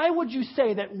earth, why would you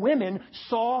say that women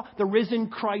saw the risen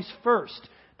Christ first?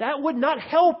 That would not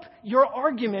help your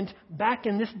argument back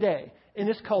in this day, in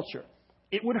this culture.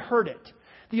 It would hurt it.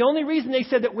 The only reason they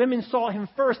said that women saw him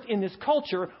first in this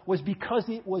culture was because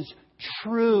it was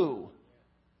true.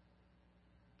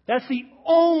 That's the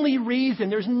only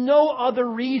reason. There's no other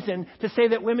reason to say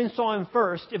that women saw him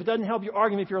first if it doesn't help your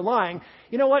argument if you're lying.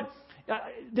 You know what?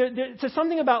 There's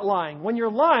something about lying. When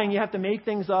you're lying, you have to make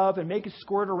things up and make it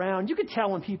squirt around. You can tell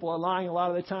when people are lying a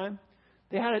lot of the time.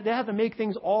 They have to make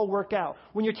things all work out.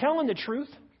 When you're telling the truth,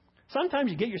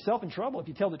 sometimes you get yourself in trouble if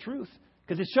you tell the truth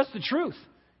because it's just the truth.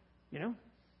 You know?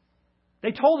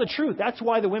 They told the truth. That's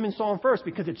why the women saw him first,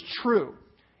 because it's true.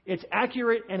 It's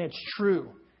accurate and it's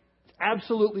true. It's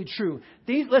absolutely true.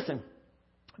 These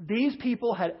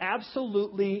people had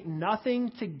absolutely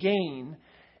nothing to gain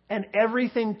and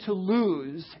everything to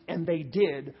lose, and they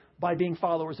did, by being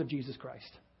followers of Jesus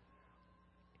Christ.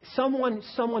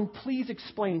 Someone please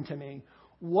explain to me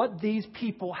what these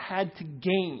people had to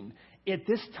gain at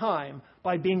this time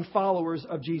by being followers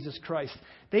of Jesus Christ.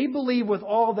 They believe with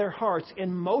all their hearts,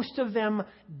 and most of them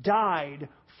died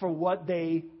for what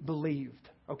they believed.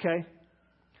 Okay?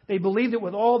 They believed it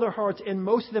with all their hearts, and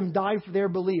most of them died for their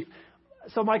belief.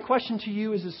 So my question to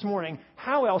you is this morning,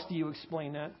 how else do you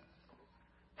explain that?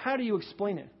 How do you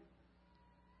explain it?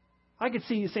 I could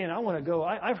see you saying, I want to go.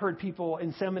 I've heard people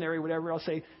in seminary, whatever,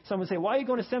 someone say, why are you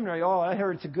going to seminary? Oh, I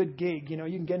heard it's a good gig. You know,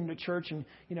 you can get into church and,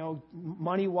 you know,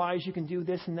 money-wise, you can do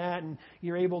this and that, and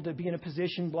you're able to be in a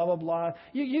position, blah, blah, blah.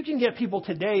 You can get people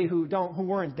today who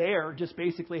weren't there, just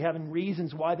basically having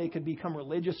reasons why they could become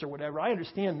religious or whatever. I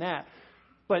understand that.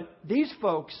 But these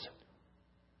folks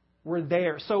were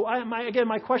there. So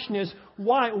my question is,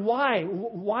 why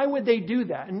would they do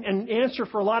that? And the answer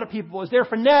for a lot of people is they're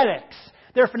fanatics.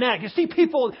 They're fanatics. You see,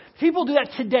 people do that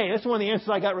today. That's one of the answers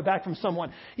I got back from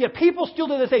someone. Yeah, people still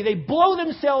do this today. They blow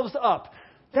themselves up.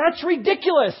 That's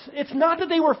ridiculous. It's not that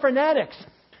they were fanatics.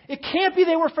 It can't be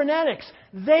they were fanatics.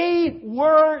 They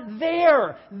were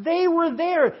there. They were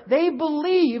there. They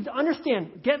believed.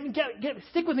 Understand.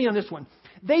 Stick with me on this one.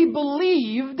 They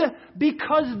believed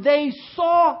because they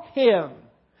saw him.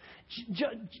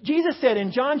 Jesus said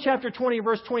in John chapter 20,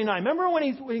 verse 29. Remember when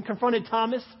he confronted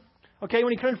Thomas? Okay,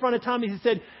 when he confronted Thomas,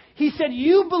 he said,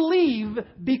 you believe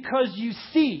because you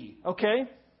see. Okay?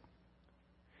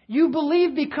 You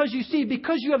believe because you see.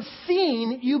 Because you have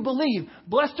seen, you believe.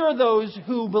 Blessed are those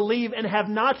who believe and have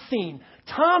not seen.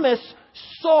 Thomas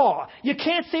saw. You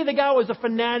can't say the guy was a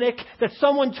fanatic, that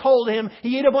someone told him,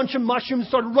 he ate a bunch of mushrooms,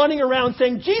 started running around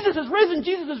saying, Jesus is risen,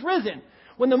 Jesus is risen.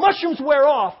 When the mushrooms wear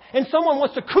off and someone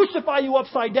wants to crucify you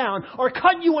upside down or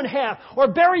cut you in half or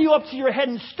bury you up to your head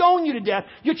and stone you to death,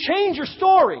 you change your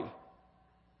story.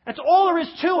 That's all there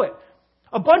is to it.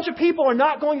 A bunch of people are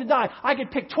not going to die. I could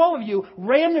pick 12 of you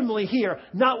randomly here.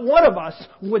 Not one of us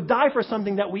would die for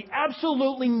something that we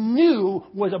absolutely knew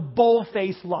was a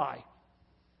bold-faced lie.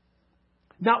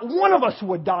 Not one of us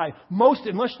would die, unless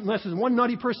there's one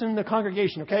nutty person in the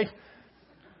congregation, okay?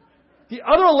 The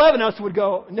other 11 of us would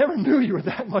go, never knew you were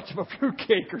that much of a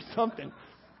fruitcake or something.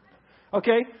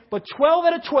 Okay? But 12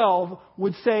 out of 12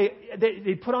 would say,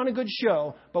 they'd put on a good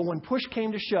show, but when push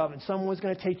came to shove and someone was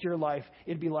going to take your life,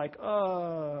 it'd be like,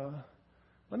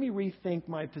 let me rethink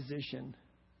my position.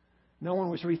 No one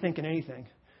was rethinking anything.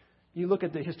 You look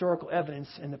at the historical evidence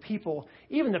and the people,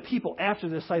 even the people after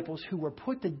the disciples who were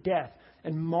put to death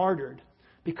and martyred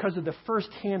because of the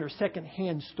first-hand or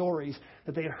second-hand stories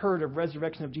that they had heard of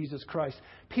resurrection of Jesus Christ.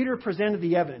 Peter presented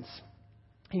the evidence.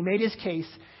 He made his case,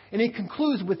 and he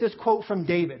concludes with this quote from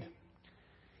David.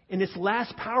 In this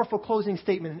last powerful closing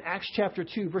statement in Acts chapter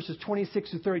 2, verses 26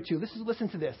 to 32. Listen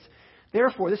to this.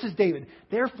 Therefore, this is David.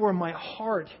 Therefore, my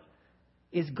heart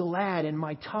is glad and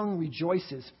my tongue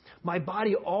rejoices. My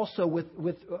body also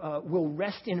will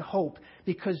rest in hope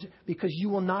because you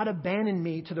will not abandon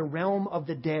me to the realm of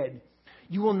the dead.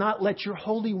 You will not let your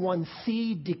Holy One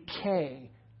see decay.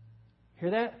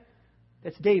 Hear that?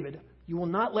 That's David. You will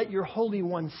not let your Holy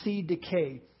One see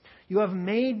decay. You have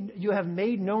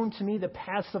made known to me the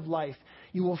paths of life.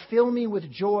 You will fill me with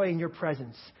joy in your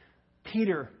presence.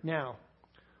 Peter, now,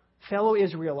 fellow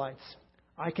Israelites,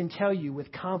 I can tell you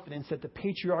with confidence that the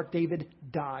patriarch David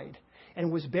died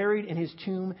and was buried, and his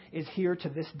tomb is here to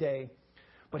this day.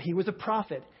 But he was a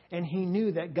prophet, and he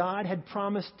knew that God had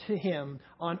promised to him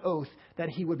on oath that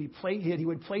he would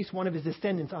place one of his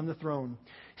descendants on the throne.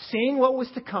 Seeing what was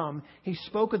to come, he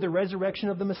spoke of the resurrection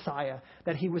of the Messiah,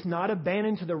 that he was not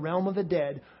abandoned to the realm of the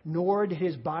dead, nor did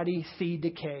his body see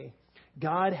decay.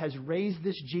 God has raised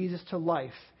this Jesus to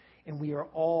life, and we are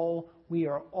all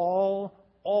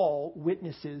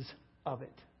witnesses of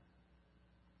it.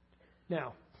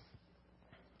 Now,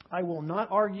 I will not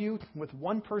argue with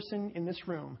one person in this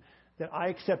room that I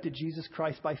accepted Jesus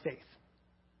Christ by faith.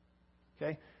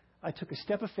 Okay? I took a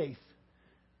step of faith,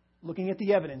 looking at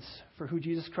the evidence for who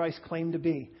Jesus Christ claimed to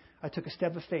be. I took a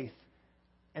step of faith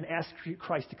and asked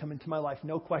Christ to come into my life.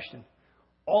 No question.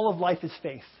 All of life is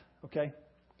faith. Okay?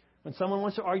 When someone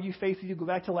wants to argue faith with you, go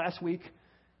back to last week.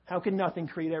 How can nothing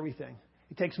create everything?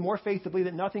 It takes more faith to believe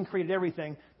that nothing created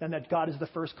everything than that God is the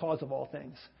first cause of all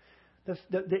things.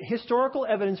 The historical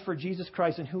evidence for Jesus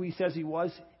Christ and who he says he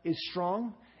was is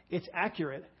strong, it's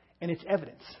accurate, and it's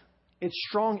evidence. It's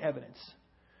strong evidence.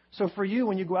 So for you,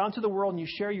 when you go out into the world and you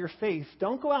share your faith,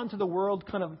 don't go out into the world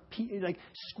kind of like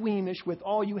squeamish with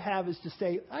all you have is to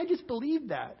say, I just believe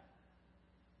that.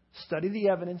 Study the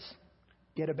evidence,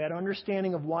 get a better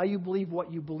understanding of why you believe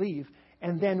what you believe,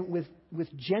 and then with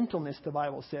gentleness, the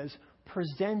Bible says,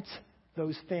 present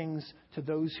those things to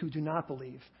those who do not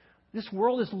believe. This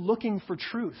world is looking for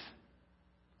truth.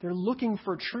 They're looking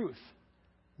for truth.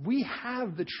 We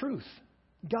have the truth.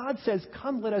 God says,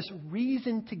 come, let us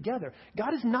reason together.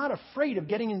 God is not afraid of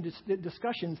getting into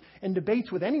discussions and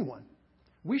debates with anyone.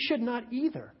 We should not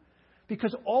either.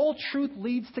 Because all truth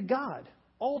leads to God.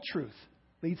 All truth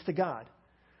leads to God.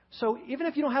 So even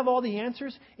if you don't have all the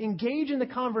answers, engage in the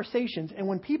conversations. And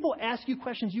when people ask you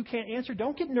questions you can't answer,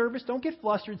 don't get nervous. Don't get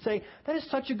flustered. Say, that is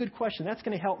such a good question. That's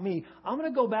going to help me. I'm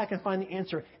going to go back and find the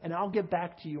answer, and I'll get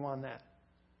back to you on that.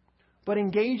 But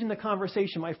engage in the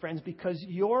conversation, my friends, because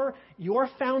your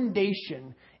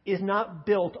foundation is not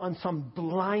built on some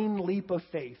blind leap of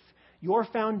faith. Your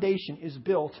foundation is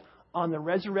built on the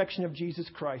resurrection of Jesus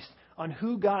Christ, on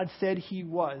who God said he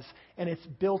was, and it's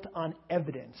built on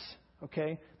evidence.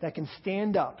 Okay, that can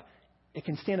stand up. It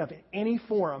can stand up in any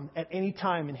forum at any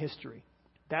time in history.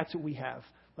 That's what we have.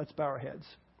 Let's bow our heads.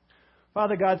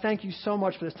 Father God, thank you so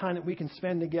much for this time that we can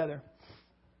spend together.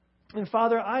 And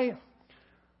Father, I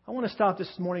want to stop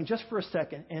this morning just for a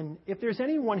second. And if there's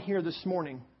anyone here this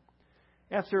morning,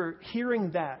 after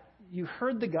hearing that, you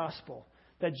heard the gospel,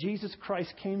 that Jesus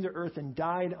Christ came to earth and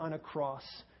died on a cross.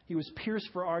 He was pierced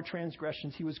for our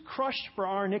transgressions. He was crushed for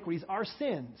our iniquities, our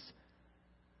sins.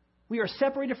 We are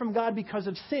separated from God because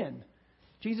of sin.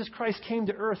 Jesus Christ came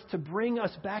to earth to bring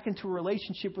us back into a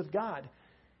relationship with God.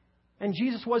 And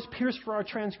Jesus was pierced for our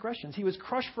transgressions. He was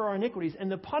crushed for our iniquities.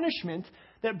 And the punishment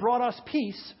that brought us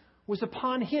peace was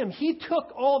upon him. He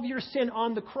took all of your sin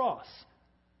on the cross.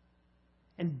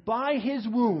 And by his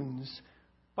wounds,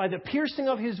 by the piercing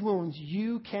of his wounds,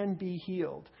 you can be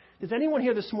healed. Is anyone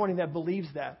here this morning that believes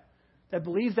that? That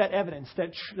believes that evidence,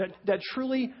 that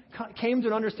truly came to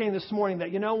an understanding this morning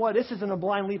that, you know what, this isn't a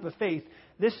blind leap of faith.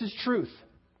 This is truth.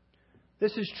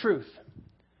 This is truth.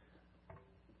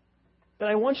 But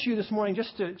I want you this morning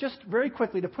just very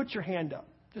quickly to put your hand up.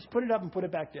 Just put it up and put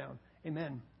it back down.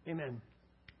 Amen. Amen.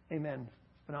 Amen.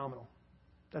 Phenomenal.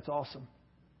 That's awesome.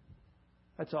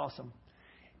 That's awesome.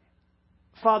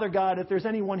 Father God, if there's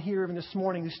anyone here even this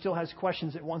morning who still has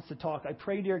questions that wants to talk, I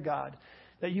pray, dear God,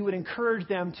 that you would encourage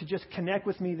them to just connect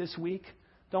with me this week.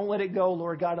 Don't let it go,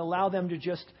 Lord God. Allow them to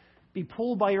just be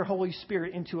pulled by your Holy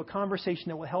Spirit into a conversation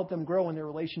that will help them grow in their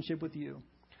relationship with you.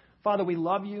 Father, we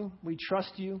love you. We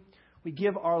trust you. We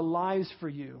give our lives for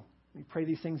you. We pray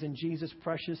these things in Jesus'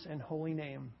 precious and holy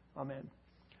name. Amen.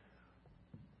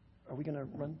 Are we going to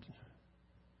run?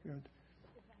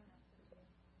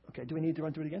 Okay. Do we need to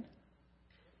run through it again?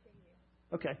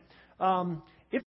 Okay.